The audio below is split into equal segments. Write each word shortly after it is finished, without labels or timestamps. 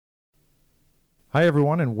Hi,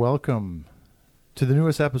 everyone, and welcome to the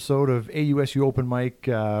newest episode of AUSU Open Mic.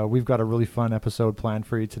 We've got a really fun episode planned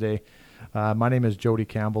for you today. My name is Jody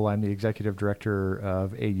Campbell. I'm the Executive Director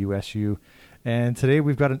of AUSU. And today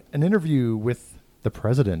we've got an interview with the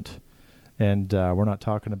President. And we're not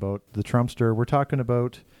talking about the Trumpster. We're talking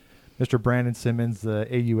about Mr. Brandon Simmons, the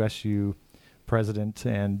AUSU President.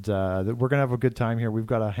 And we're going to have a good time here. We've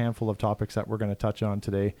got a handful of topics that we're going to touch on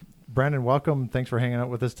today. Brandon, welcome. Thanks for hanging out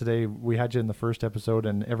with us today. We had you in the first episode,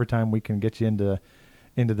 and every time we can get you into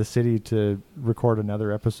the city to record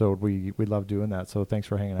another episode, we love doing that. So thanks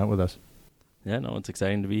for hanging out with us. Yeah, no, it's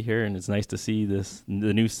exciting to be here, and it's nice to see the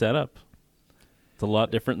new setup. It's a lot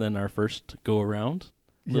different than our first go around.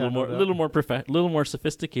 A little more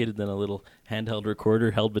sophisticated than a little handheld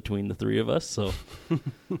recorder held between the three of us. So,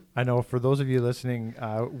 I know for those of you listening,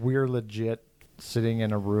 we're legit sitting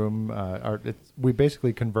in a room. We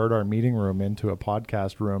basically convert our meeting room into a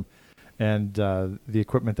podcast room, and the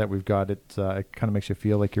equipment that we've got, it kind of makes you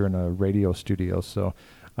feel like you're in a radio studio. So,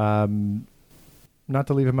 not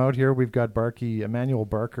to leave him out here, we've got Barkey, Emmanuel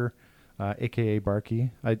Barker, aka Barkey.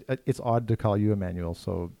 It's odd to call you Emmanuel,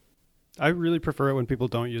 so I really prefer it when people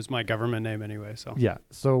don't use my government name anyway. So yeah,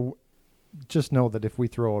 so just know that if we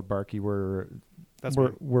throw out Barkey, we're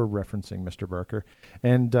referencing Mr. Barker,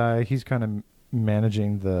 and he's kind of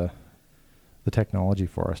managing the technology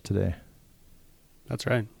for us today. That's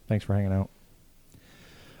right. Thanks for hanging out.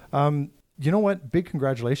 You know what? Big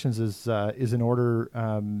congratulations is in order.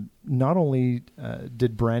 Not only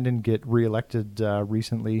did Brandon get reelected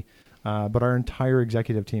recently, but our entire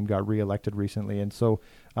executive team got reelected recently. And so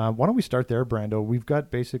why don't we start there, Brando? We've got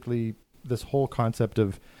basically this whole concept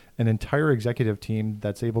of an entire executive team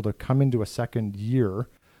that's able to come into a second year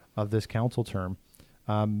of this council term.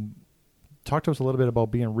 Talk to us a little bit about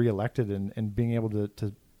being reelected and being able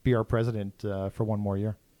to be our president for one more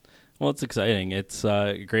year. well, it's exciting. It's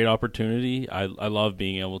a great opportunity. I love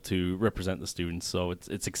being able to represent the students, so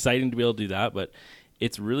it's exciting to be able to do that, but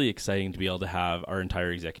it's really exciting to be able to have our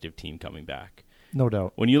entire executive team coming back. No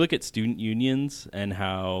doubt. When you look at student unions and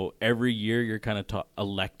how every year you're kind of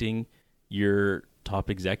electing your top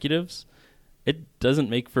executives, it doesn't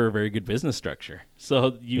make for a very good business structure. So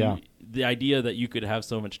the idea that you could have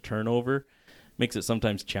so much turnover makes it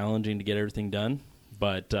sometimes challenging to get everything done.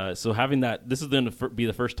 But so having that, this is going to be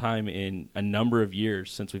the first time in a number of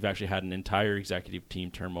years since we've actually had an entire executive team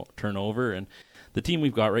turnover. And the team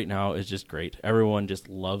we've got right now is just great. Everyone just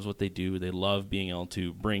loves what they do. They love being able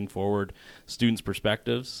to bring forward students'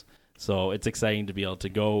 perspectives. So it's exciting to be able to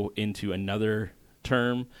go into another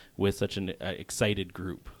term with such an excited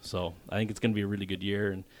group. So I think it's going to be a really good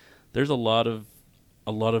year, and there's a lot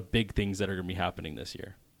of big things that are going to be happening this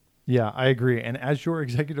year. Yeah, I agree. And as your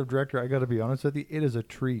executive director, I got to be honest with you, it is a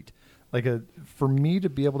treat. For me to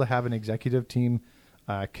be able to have an executive team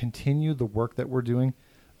continue the work that we're doing.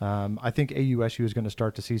 I think AUSU is going to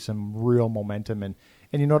start to see some real momentum, and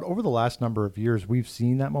you know what? Over the last number of years, we've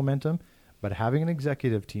seen that momentum. But having an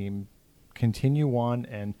executive team continue on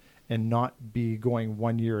and not be going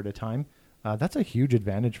 1 year at a time, that's a huge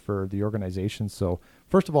advantage for the organization. So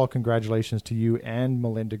first of all, congratulations to you and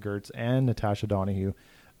Melinda Gertz and Natasha Donahue.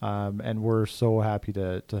 And we're so happy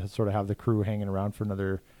to sort of have the crew hanging around for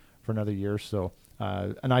another year. So,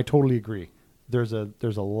 and I totally agree. There's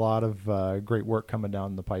a lot of great work coming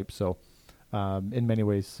down the pipe. So, in many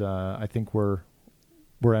ways, I think we're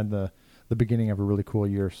at the beginning of a really cool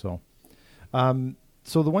year. So,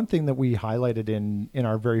 so the one thing that we highlighted in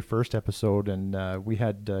our very first episode, and we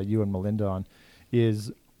had you and Melinda on,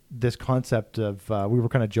 is this concept of we were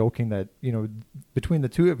kind of joking that, you know, between the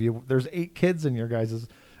two of you, there's 8 kids in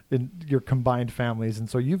your combined families, and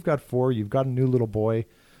so you've got 4. You've got a new little boy.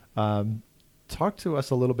 Talk to us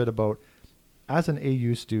a little bit about, as an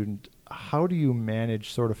AU student, how do you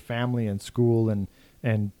manage sort of family and school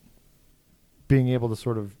and being able to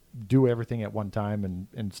sort of do everything at one time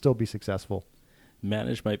and still be successful?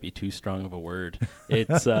 Manage might be too strong of a word.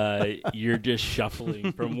 It's you're just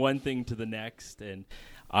shuffling from one thing to the next, and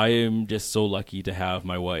I am just so lucky to have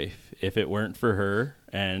my wife. If it weren't for her,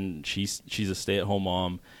 and she's a stay-at-home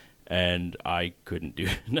mom, and I couldn't do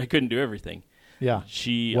everything. Yeah.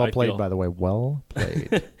 Well played, by the way. Well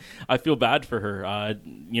played. I feel bad for her.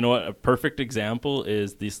 You know what? A perfect example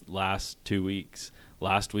is these last 2 weeks.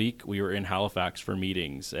 Last week, we were in Halifax for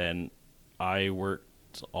meetings, and I worked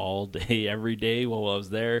all day, every day while I was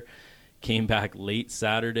there. Came back late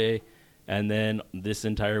Saturday, and then this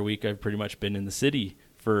entire week, I've pretty much been in the city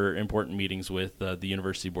for important meetings with the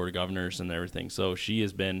University Board of Governors and everything. So she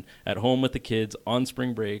has been at home with the kids on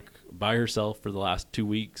spring break by herself for the last 2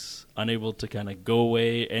 weeks, unable to kind of go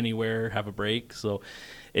away anywhere, have a break. So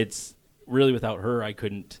it's really without her, I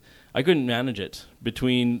couldn't manage it.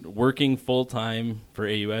 Between working full time for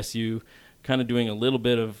AUSU, kind of doing a little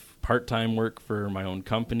bit of part-time work for my own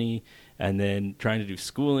company, and then trying to do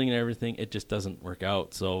schooling and everything, it just doesn't work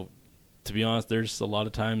out. So to be honest, there's a lot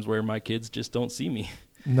of times where my kids just don't see me.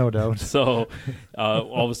 No doubt. So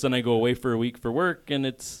all of a sudden I go away for a week for work, and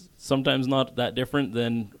it's sometimes not that different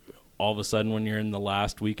than all of a sudden when you're in the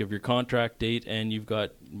last week of your contract date and you've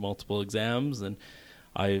got multiple exams. And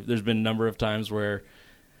there's been a number of times where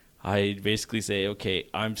I basically say, okay,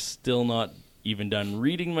 I'm still not even done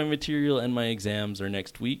reading my material, and my exams are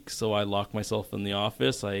next week. So I lock myself in the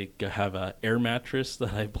office. I have a air mattress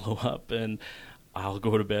that I blow up, and I'll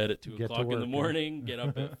go to bed at 2 o'clock in the morning, get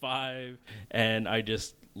up at 5, and I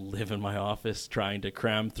just live in my office trying to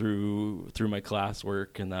cram through my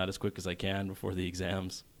classwork and that as quick as I can before the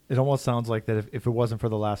exams. It almost sounds like that if it wasn't for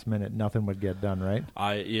the last minute, nothing would get done, right?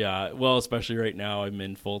 Well, especially right now, I'm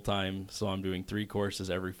in full time, so I'm doing 3 courses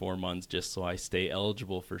every 4 months just so I stay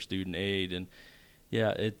eligible for student aid. And yeah,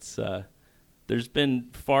 it's there's been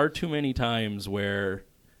far too many times where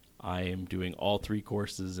I am doing all 3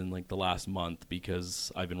 courses in like the last month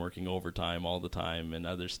because I've been working overtime all the time and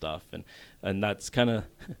other stuff, and that's kind of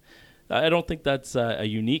I don't think that's a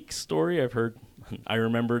unique story. I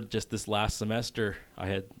remember just this last semester I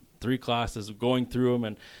had 3 classes, going through them,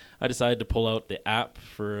 and I decided to pull out the app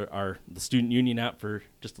for the student union app for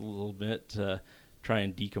just a little bit to try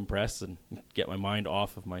and decompress and get my mind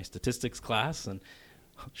off of my statistics class. And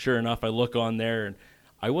sure enough, I look on there, and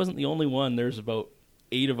I wasn't the only one. There's about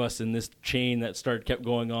 8 of us in this chain that kept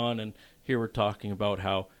going on, and here we're talking about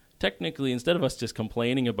how technically, instead of us just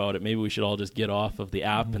complaining about it, maybe we should all just get off of the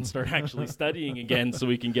app and start actually studying again so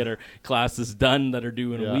we can get our classes done that are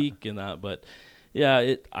due in a week and that. But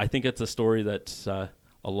yeah, I think it's a story that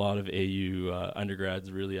a lot of AU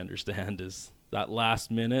undergrads really understand, is that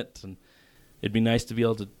last minute. And it'd be nice to be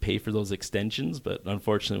able to pay for those extensions, but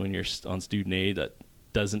unfortunately when you're on student aid, that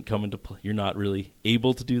doesn't come into play. You're not really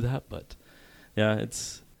able to do that. But yeah,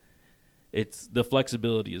 it's the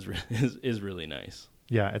flexibility is really nice.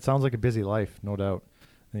 Yeah, it sounds like a busy life, no doubt.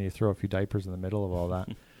 And you throw a few diapers in the middle of all that.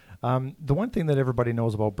 The one thing that everybody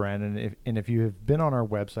knows about Brandon, if you have been on our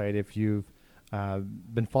website, if you've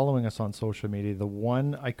been following us on social media, the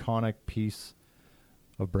one iconic piece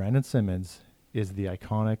of Brandon Simmons is the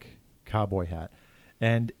iconic cowboy hat.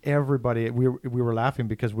 And everybody, we were laughing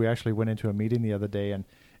because we actually went into a meeting the other day,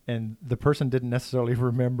 and the person didn't necessarily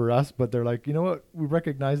remember us, but they're like, you know what, we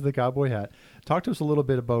recognize the cowboy hat. Talk to us a little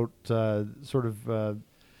bit about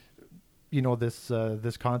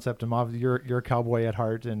this concept of you're a cowboy at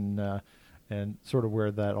heart, and sort of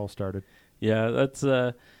where that all started. Yeah, that's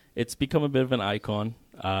it's become a bit of an icon.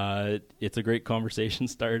 It's a great conversation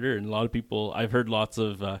starter, and a lot of people, I've heard lots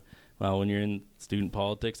of, when you're in student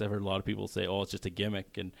politics, I've heard a lot of people say, oh, it's just a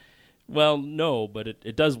gimmick. And well, no, but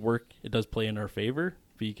it does work. It does play in our favor,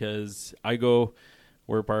 because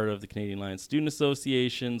we're part of the Canadian Alliance Student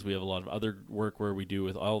Associations. We have a lot of other work where we do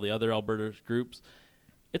with all the other Alberta groups.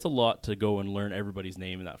 It's a lot to go and learn everybody's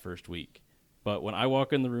name in that first week. But when I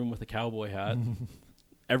walk in the room with a cowboy hat,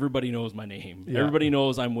 everybody knows my name. Yeah. Everybody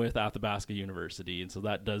knows I'm with Athabasca University, and so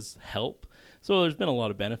that does help. So there's been a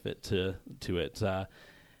lot of benefit to it.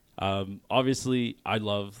 Obviously, I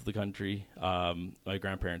love the country. My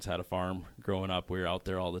grandparents had a farm growing up. We were out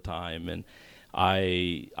there all the time, and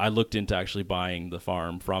I looked into actually buying the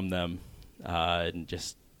farm from them, and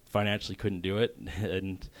just financially couldn't do it.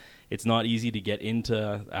 And it's not easy to get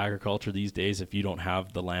into agriculture these days if you don't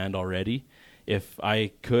have the land already. If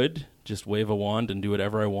I could just wave a wand and do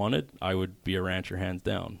whatever I wanted, I would be a rancher hands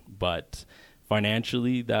down. But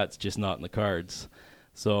financially, that's just not in the cards.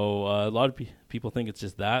 So a lot of people think it's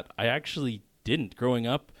just that. I actually didn't. Growing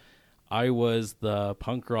up, I was the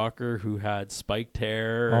punk rocker who had spiked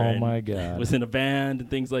hair. Oh, my God. Was in a band and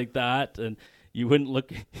things like that. And you wouldn't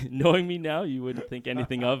look, knowing me now, you wouldn't think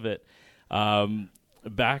anything of it.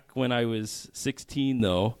 Back when I was 16,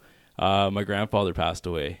 though, my grandfather passed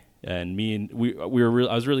away. And I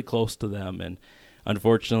was really close to them, and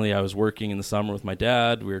unfortunately, I was working in the summer with my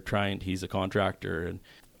dad. He's a contractor,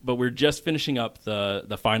 but we were just finishing up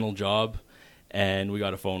the final job, and we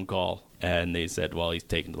got a phone call, and they said, well, he's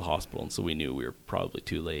taken to the hospital, and so we knew we were probably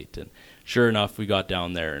too late. And sure enough, we got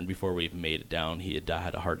down there, and before we even made it down, he had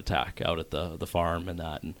a heart attack out at the farm and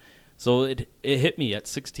that. And so it hit me at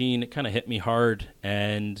 16. It kind of hit me hard,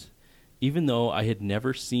 and even though I had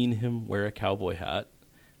never seen him wear a cowboy hat,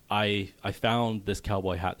 I found this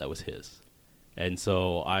cowboy hat that was his. And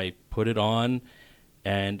so I put it on,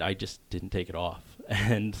 and I just didn't take it off.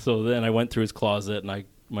 And so then I went through his closet, and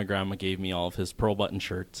my grandma gave me all of his pearl button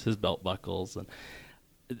shirts, his belt buckles. And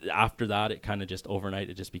after that, it kind of just overnight,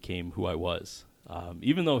 it just became who I was.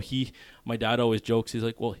 Even though my dad always jokes, he's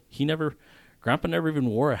like, well, Grandpa never even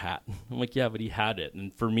wore a hat. I'm like, yeah, but he had it.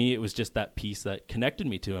 And for me, it was just that piece that connected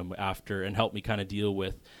me to him after and helped me kind of deal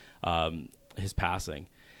with his passing.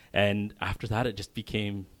 And after that, it just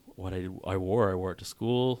became what I wore. I wore it to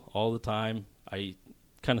school all the time. I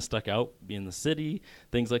kind of stuck out, being in the city,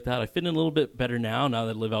 things like that. I fit in a little bit better now that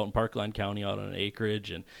I live out in Parkland County, out on an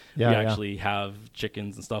acreage, and we actually have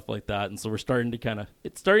chickens and stuff like that. And so we're starting to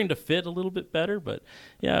it's starting to fit a little bit better. But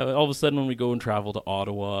yeah, all of a sudden when we go and travel to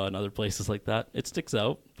Ottawa and other places like that, it sticks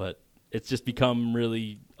out, but it's just become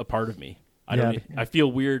really a part of me. I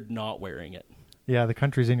feel weird not wearing it. Yeah, the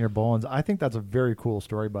country's in your bones. I think that's a very cool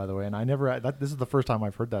story, by the way. And this is the first time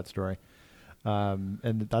I've heard that story.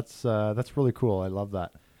 And that's really cool. I love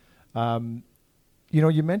that.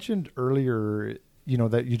 You mentioned earlier,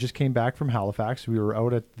 that you just came back from Halifax. We were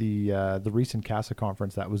out at the recent CASA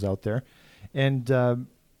conference that was out there. And,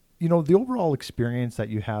 the overall experience that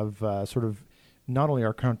you have, sort of not only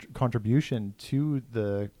our contribution to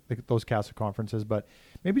those CASA conferences, but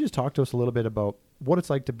maybe just talk to us a little bit about what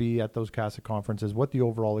it's like to be at those CASA conferences, what the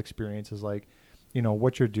overall experience is like,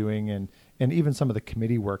 what you're doing, and even some of the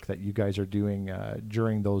committee work that you guys are doing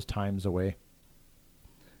during those times away.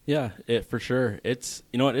 Yeah, for sure. It's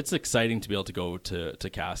it's exciting to be able to go to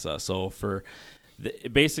CASA. So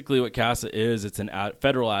basically what CASA is, it's a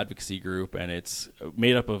federal advocacy group, and it's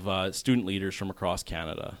made up of student leaders from across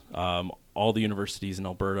Canada. All the universities in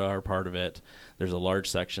Alberta are part of it. There's a large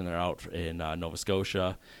section that are out in Nova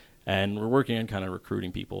Scotia. And we're working on kind of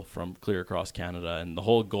recruiting people from clear across Canada. And the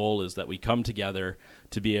whole goal is that we come together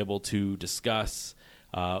to be able to discuss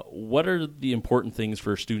what are the important things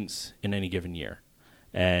for students in any given year.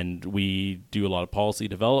 And we do a lot of policy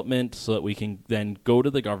development so that we can then go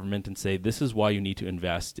to the government and say, this is why you need to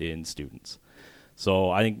invest in students.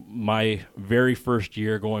 So I think my very first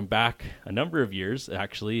year, going back a number of years,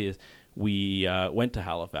 actually, is we went to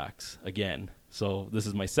Halifax again. So this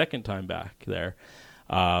is my second time back there.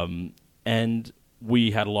 And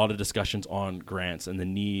we had a lot of discussions on grants and the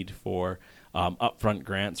need for upfront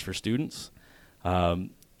grants for students.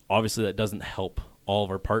 Obviously, that doesn't help all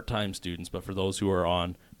of our part-time students, but for those who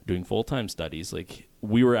are doing full-time studies, like,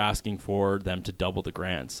 we were asking for them to double the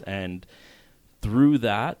grants. And through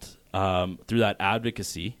that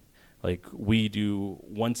advocacy, like, we do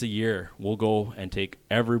once a year, we'll go and take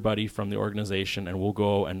everybody from the organization, and we'll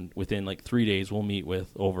go, and within like 3 days, we'll meet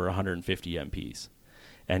with over 150 MPs.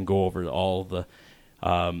 And go over all the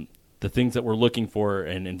things that we're looking for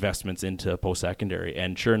and investments into post-secondary.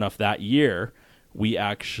 And sure enough, that year, we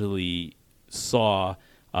actually saw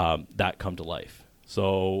that come to life.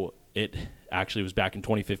 So it actually was back in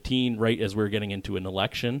 2015, right as we were getting into an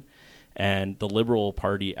election, and the Liberal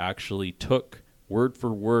Party actually took word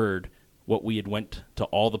for word what we had went to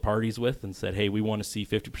all the parties with and said, hey, we want to see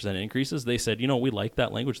 50% increases. They said, we like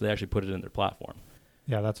that language. They actually put it in their platform.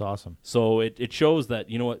 Yeah, that's awesome. So it shows that,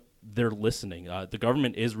 they're listening. The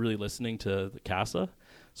government is really listening to the CASA.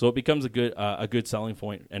 So it becomes a good selling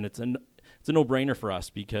point, and it's a no-brainer for us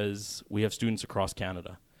because we have students across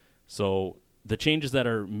Canada. So the changes that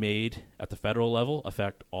are made at the federal level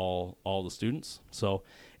affect all the students. So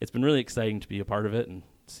it's been really exciting to be a part of it and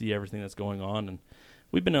see everything that's going on. And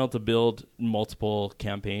we've been able to build multiple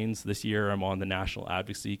campaigns. This year I'm on the National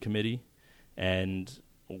Advocacy Committee, and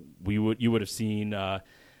you would have seen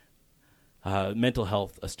mental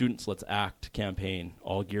health, a Students Let's Act campaign,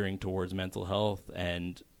 all gearing towards mental health.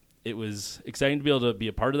 And it was exciting to be able to be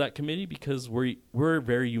a part of that committee because we're a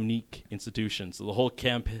very unique institution. So the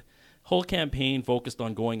whole campaign focused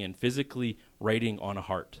on going and physically writing on a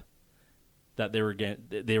heart that they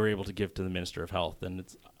were able to give to the Minister of Health. And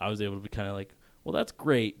I was able to be kind of like, well, that's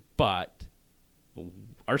great, but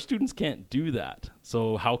our students can't do that.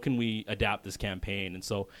 So how can we adapt this campaign? And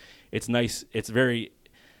so it's nice. It's very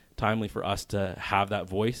timely for us to have that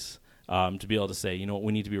voice, to be able to say,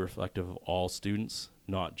 we need to be reflective of all students,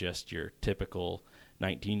 not just your typical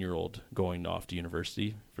 19-year-old going off to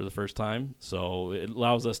university for the first time. So it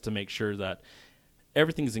allows us to make sure that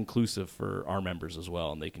everything is inclusive for our members as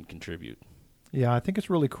well, and they can contribute. Yeah, I think it's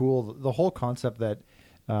really cool. The whole concept that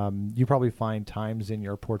you probably find times in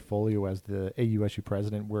your portfolio as the AUSU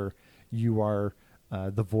president where you are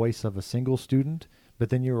the voice of a single student, but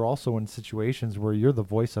then you're also in situations where you're the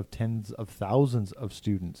voice of tens of thousands of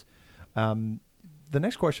students. The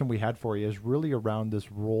next question we had for you is really around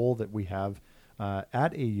this role that we have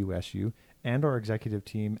at AUSU and our executive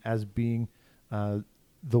team as being the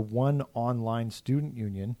one online student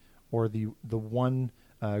union, or the one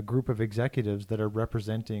group of executives that are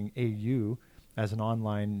representing AU as an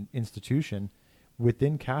online institution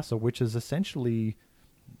within CASA, which is essentially,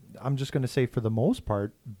 I'm just going to say for the most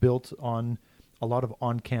part, built on a lot of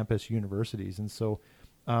on-campus universities. And so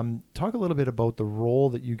talk a little bit about the role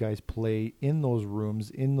that you guys play in those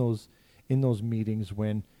rooms, in those meetings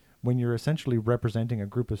when you're essentially representing a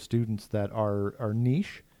group of students that are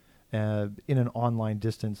niche in an online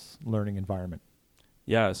distance learning environment.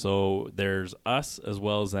 Yeah, so there's us as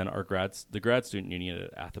well as then the grad student union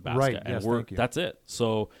at Athabasca. Right, and yes, thank you. That's it.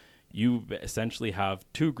 So you essentially have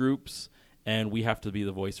two groups, and we have to be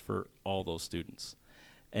the voice for all those students.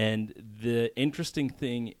 And the interesting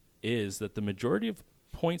thing is that the majority of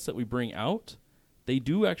points that we bring out, they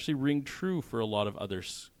do actually ring true for a lot of other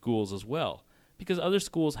schools as well. Because other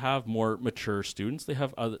schools have more mature students. They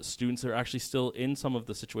have other students that are actually still in some of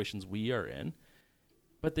the situations we are in,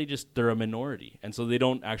 but they're a minority. And so they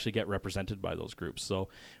don't actually get represented by those groups. So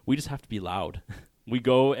we just have to be loud. We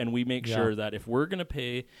go and we make sure that if we're going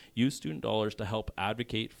to use student dollars to help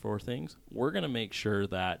advocate for things, we're going to make sure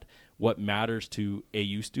that what matters to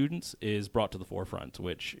AU students is brought to the forefront,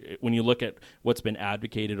 which when you look at what's been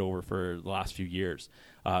advocated over for the last few years,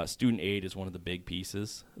 student aid is one of the big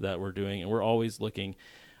pieces that we're doing. And we're always looking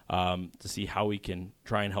to see how we can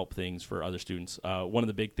try and help things for other students. One of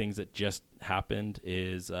the big things that just happened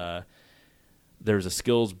is there's a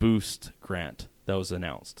skills boost grant that was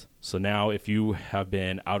announced. So now if you have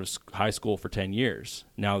been out of high school for 10 years,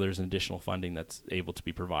 now there's an additional funding that's able to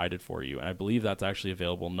be provided for you. And I believe that's actually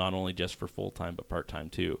available not only just for full-time, but part-time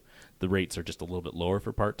too. The rates are just a little bit lower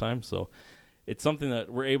for part-time. So it's something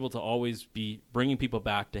that we're able to always be bringing people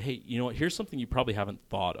back to, hey, you know what, here's something you probably haven't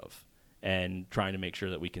thought of, and trying to make sure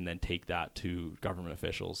that we can then take that to government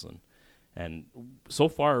officials. And so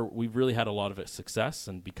far, we've really had a lot of success,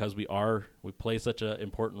 and because we play such an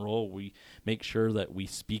important role, we make sure that we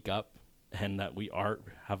speak up and that we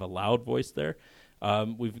have a loud voice there.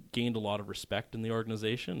 We've gained a lot of respect in the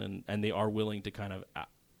organization, and they are willing to kind of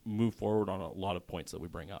move forward on a lot of points that we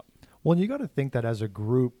bring up. Well, you got to think that as a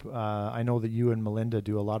group, I know that you and Melinda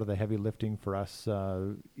do a lot of the heavy lifting for us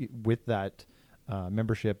with that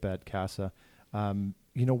membership at CASA.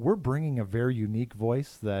 We're bringing a very unique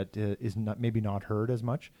voice that is maybe not heard as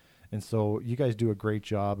much. And so you guys do a great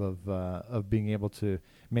job of being able to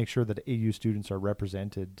make sure that AU students are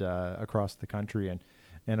represented across the country.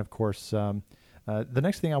 And of course, the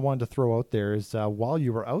next thing I wanted to throw out there is while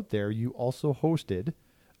you were out there, you also hosted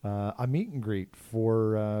a meet and greet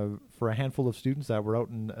for a handful of students that were out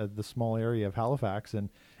in the small area of Halifax and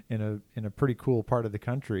in a pretty cool part of the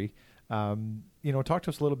country. Talk to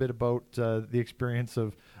us a little bit about the experience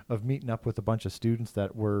of meeting up with a bunch of students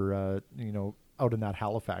that were, out in that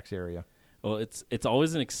Halifax area. Well, it's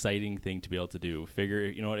always an exciting thing to be able to do.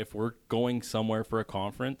 Figure, if we're going somewhere for a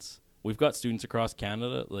conference, we've got students across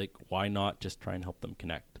Canada, like, why not just try and help them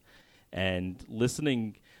connect? And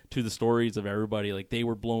listening to the stories of everybody, like, they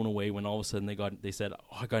were blown away when all of a sudden they said,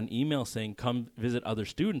 oh, I got an email saying come visit other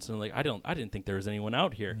students, and like, I didn't think there was anyone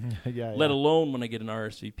out here. Let alone when I get an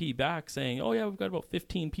RSVP back saying, oh yeah, we've got about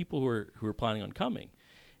 15 people who are planning on coming.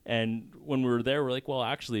 And when we were there, we're like, well,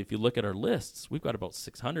 actually, if you look at our lists, we've got about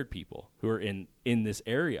 600 people who are in this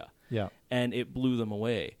area. Yeah, and it blew them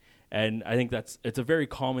away. And I think it's a very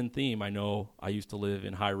common theme. I know I used to live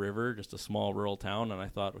in High River, just a small rural town, and I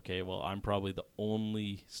thought, okay, well, I'm probably the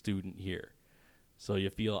only student here. So you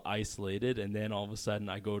feel isolated, and then all of a sudden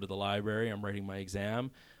I go to the library, I'm writing my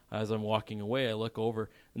exam. As I'm walking away, I look over,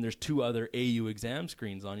 and there's 2 other AU exam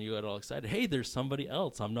screens on. You get all excited. Hey, there's somebody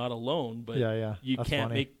else. I'm not alone. But you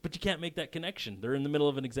can't make that connection. They're in the middle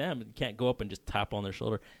of an exam, and you can't go up and just tap on their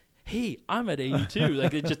shoulder. Hey, I'm at AU too.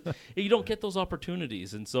 Like, you don't get those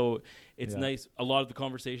opportunities. And so it's nice. A lot of the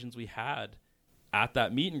conversations we had at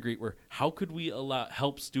that meet and greet were, how could we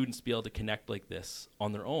help students be able to connect like this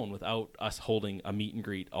on their own without us holding a meet and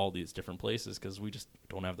greet all these different places, because we just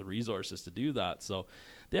don't have the resources to do that. So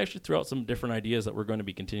they actually threw out some different ideas that we're going to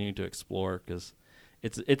be continuing to explore, because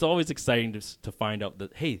it's always exciting to find out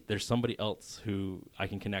that, hey, there's somebody else who I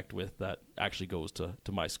can connect with that actually goes to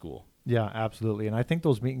my school. Yeah, absolutely. And I think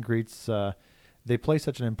those meet and greets, they play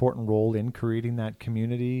such an important role in creating that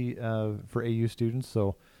community for AU students.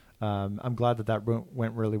 So I'm glad that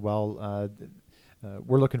went really well.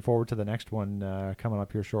 We're looking forward to the next one coming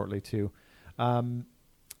up here shortly too.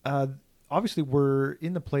 Obviously, we're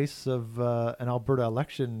in the place of an Alberta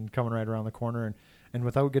election coming right around the corner. And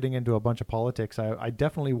without getting into a bunch of politics, I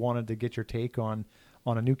definitely wanted to get your take on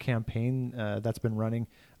a new campaign that's been running,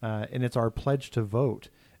 and it's our Pledge to Vote.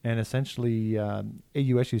 And essentially,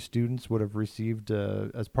 AUSU students would have received,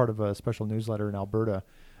 as part of a special newsletter in Alberta,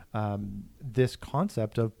 this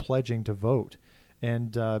concept of pledging to vote.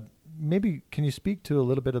 And maybe can you speak to a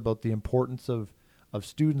little bit about the importance of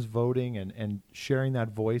students voting and sharing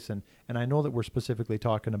that voice. And I know that we're specifically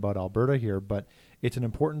talking about Alberta here, but it's an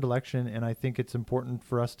important election, and I think it's important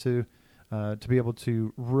for us to be able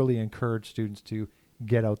to really encourage students to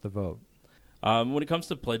get out the vote. When it comes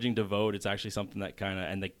to pledging to vote, it's actually something that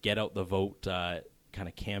and the Get Out the Vote kind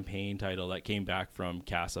of campaign title that came back from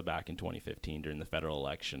CASA back in 2015 during the federal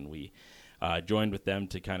election. We joined with them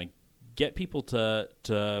to kind of get people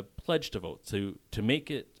to pledge to vote, to make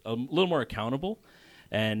it a little more accountable.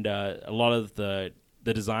 And a lot of the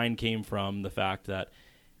design came from the fact that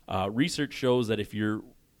research shows that if you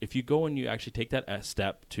go and you actually take that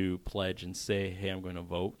step to pledge and say, hey, I'm going to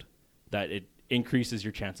vote, that it increases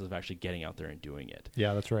your chances of actually getting out there and doing it.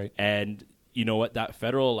 Yeah, that's right. And you know what? That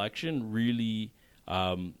federal election really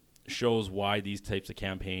shows why these types of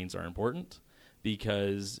campaigns are important,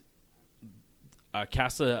 because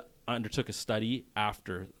CASA undertook a study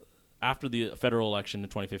after the federal election in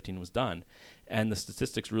 2015 was done, and the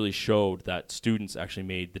statistics really showed that students actually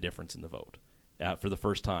made the difference in the vote for the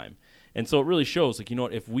first time. And so it really shows, like, you know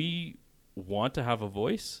what, if we want to have a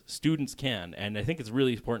voice, students can. And I think it's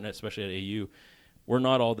really important, especially at AU, we're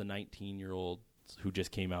not all the 19-year-olds who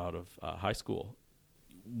just came out of high school.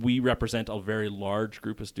 We represent a very large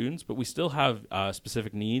group of students, but we still have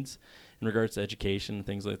specific needs in regards to education and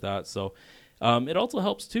things like that. So it also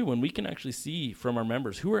helps, too, when we can actually see from our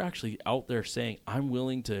members who are actually out there saying, I'm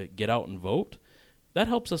willing to get out and vote. That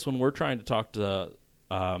helps us when we're trying to talk to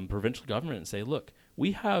provincial government and say, look,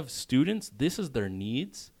 we have students, this is their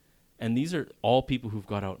needs, and these are all people who've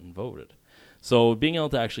got out and voted. So being able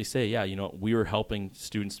to actually say, yeah, you know, we were helping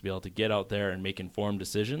students to be able to get out there and make informed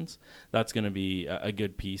decisions, that's going to be a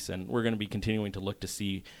good piece. And we're going to be continuing to look to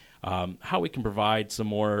see how we can provide some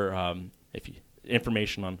more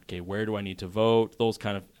information on, okay, where do I need to vote, those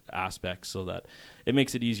kind of aspects, so that it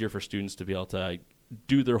makes it easier for students to be able to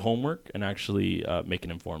do their homework and actually make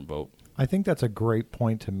an informed vote. I think that's a great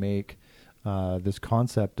point to make, this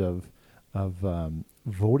concept of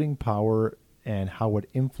voting power and how it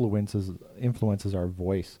influences our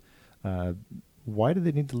voice. Why do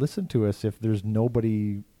they need to listen to us if there's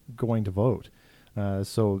nobody going to vote?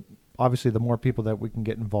 So obviously, the more people that we can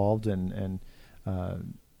get involved and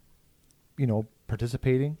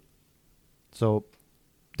participating. So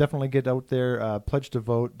definitely get out there, pledge to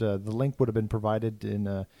vote. The link would have been provided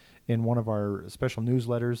in one of our special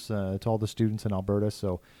newsletters to all the students in Alberta.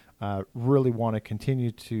 So really want to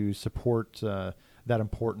continue to support that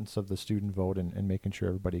importance of the student vote and making sure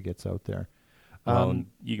everybody gets out there. And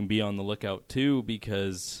you can be on the lookout, too,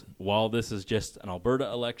 because while this is just an Alberta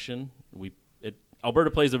election,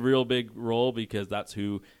 Alberta plays a real big role because that's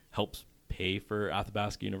who helps pay for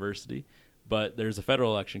Athabasca University. But there's a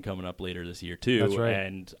federal election coming up later this year, too. That's right.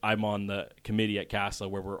 And I'm on the committee at CASA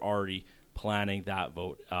where we're already planning that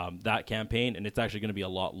vote, that campaign, and it's actually going to be a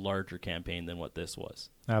lot larger campaign than what this was.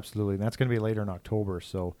 Absolutely. And that's going to be later in October,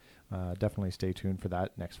 so definitely stay tuned for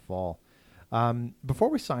that next fall. Before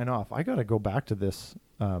we sign off, I got to go back to this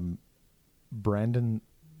Brandon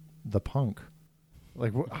the Punk.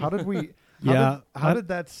 Like, how did we... How did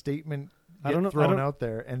that statement get thrown out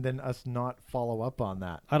there and then us not follow up on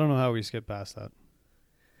that? I don't know how we skip past that.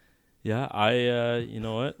 Yeah, you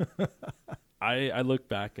know what? I look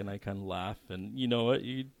back and I kind of laugh, and you know what?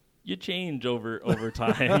 You change over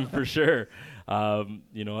time for sure.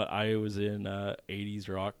 You know what? I was in 80s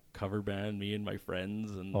rock cover band, me and my friends,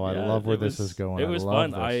 and I love where this is going. It was fun.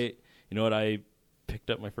 You know what? I picked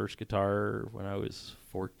up my first guitar when I was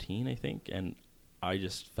 14, I think, and I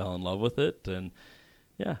just fell in love with it, and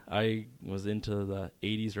yeah, I was into the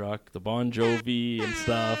 80s rock, the Bon Jovi and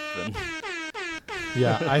stuff, and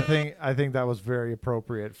yeah, I think that was very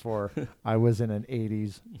appropriate for I was in an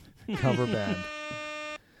 80s cover band.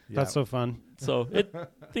 That's so fun. So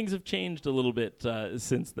things have changed a little bit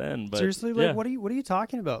since then. But seriously, like, what are you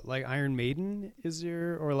talking about? Like Iron Maiden is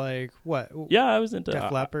or like what? Yeah, I was into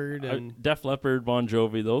Def Leppard and Def Leppard, Bon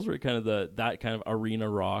Jovi. Those were kind of that kind of arena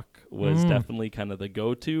rock was definitely kind of the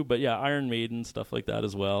go-to. But yeah, Iron Maiden, stuff like that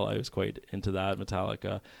as well. I was quite into that.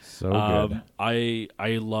 Metallica. So good.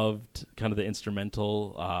 I loved kind of the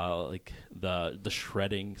instrumental, like the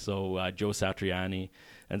shredding. So Joe Satriani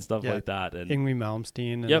and stuff like that. And Yngwie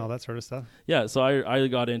Malmsteen and all that sort of stuff. Yeah, so I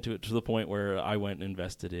got into it to the point where I went and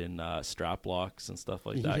invested in strap locks and stuff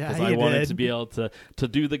like that because I wanted to be able to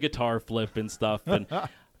do the guitar flip and stuff. And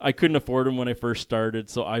I couldn't afford them when I first started,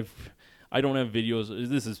 so I don't have videos.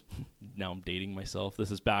 This is, now I'm dating myself.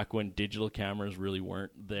 This is back when digital cameras really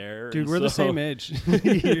weren't there. Dude, we're the same age.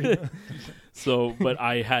 So, but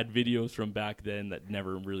I had videos from back then that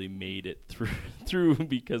never really made it through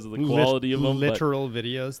because of the quality of them. Literal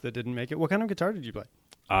videos that didn't make it. What kind of guitar did you play?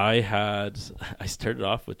 I started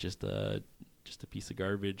off with just a piece of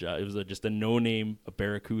garbage. It was just a no-name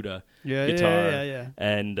Barracuda guitar. Yeah.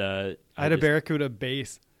 And I had a Barracuda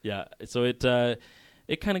bass. Yeah, so it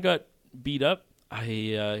kind of got beat up.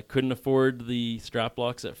 I couldn't afford the strap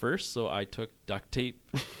locks at first, so I took duct tape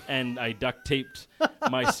and I duct taped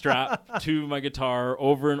my strap to my guitar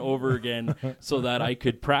over and over again so that I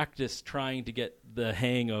could practice trying to get the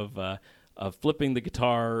hang of flipping the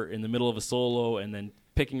guitar in the middle of a solo and then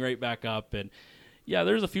picking right back up. And yeah,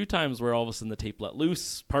 there's a few times where all of a sudden the tape let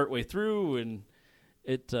loose partway through, and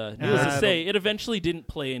it needless to say, it eventually didn't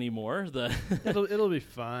play anymore. It'll be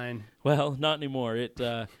fine. Well, not anymore. It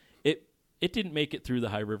didn't make it through the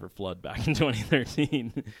High River flood back in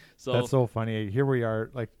 2013. So that's so funny. Here we are,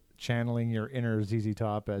 like channeling your inner ZZ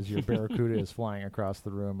Top as your Barracuda is flying across the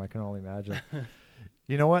room. I can only imagine.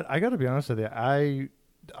 You know what? I got to be honest with you. I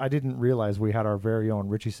didn't realize we had our very own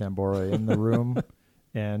Richie Sambora in the room,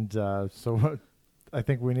 and so I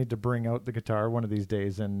think we need to bring out the guitar one of these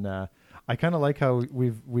days. And I kind of like how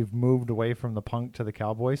we've moved away from the punk to the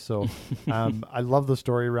cowboy. So I love the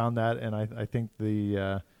story around that, and I think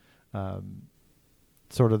the that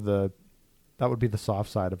would be the soft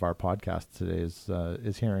side of our podcast today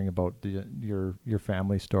is hearing about your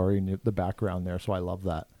family story and the background there. So I love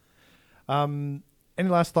that. Any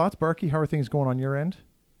last thoughts, Barky? How are things going on your end?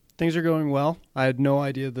 Things are going well. I had no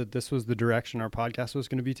idea that this was the direction our podcast was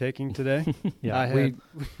going to be taking today.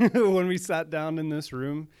 When we sat down in this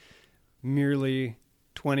room merely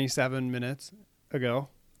 27 minutes ago.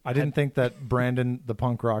 I didn't think that Brandon, the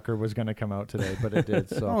punk rocker, was going to come out today, but it did.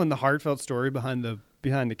 So. And the heartfelt story behind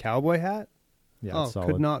the cowboy hat. Yeah,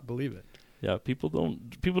 could not believe it. Yeah, people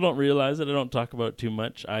don't realize it. I don't talk about it too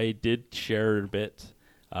much. I did share a bit.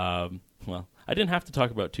 Well, I didn't have to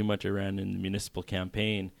talk about too much. I ran in the municipal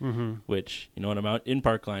campaign, which I'm out in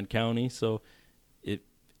Parkland County, so it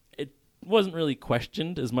wasn't really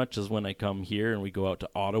questioned as much as when I come here and we go out to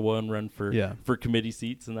Ottawa and run for committee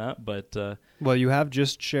seats and that. But well, you have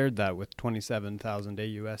just shared that with 27,000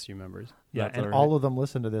 AUSU members. Yeah, and all of them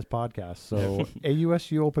listen to this podcast. So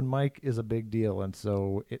AUSU open mic is a big deal, and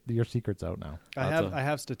so your secret's out now. I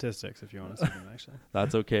have statistics if you want to see them. Actually,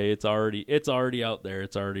 that's okay. It's already out there.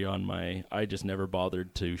 It's already on my. I just never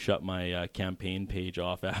bothered to shut my campaign page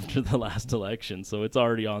off after the last election, so it's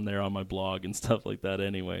already on there on my blog and stuff like that.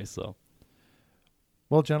 Anyway, so.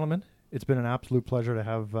 Well, gentlemen, it's been an absolute pleasure to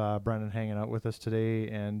have Brandon hanging out with us today.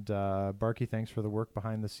 And Barky, thanks for the work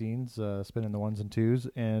behind the scenes, spinning the ones and twos.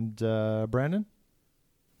 And Brandon,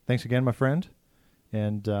 thanks again, my friend.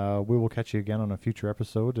 And we will catch you again on a future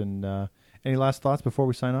episode. And any last thoughts before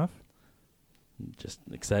we sign off? Just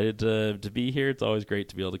excited to be here. It's always great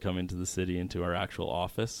to be able to come into the city, into our actual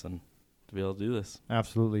office, and to be able to do this.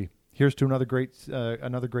 Absolutely. Here's to another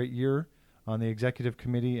great year on the executive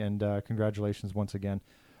committee, and congratulations once again.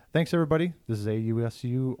 Thanks, everybody. This is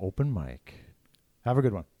AUSU Open Mic. Have a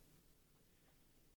good one.